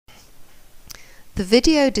The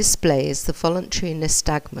video displays the voluntary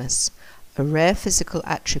nystagmus, a rare physical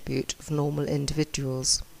attribute of normal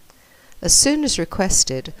individuals. As soon as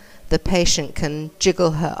requested, the patient can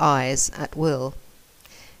jiggle her eyes at will.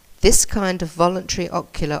 This kind of voluntary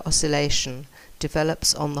ocular oscillation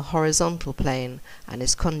develops on the horizontal plane and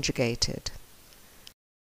is conjugated.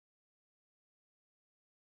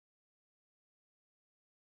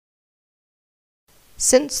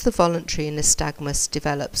 Since the voluntary nystagmus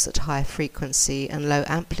develops at high frequency and low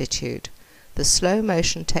amplitude, the slow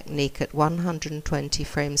motion technique at 120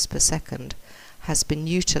 frames per second has been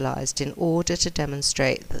utilized in order to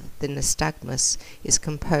demonstrate that the nystagmus is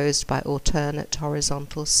composed by alternate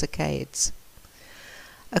horizontal saccades.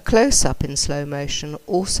 A close-up in slow motion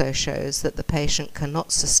also shows that the patient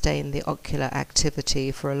cannot sustain the ocular activity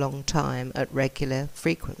for a long time at regular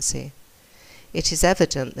frequency. It is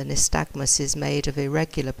evident the nystagmus is made of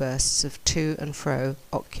irregular bursts of to and fro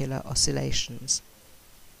ocular oscillations.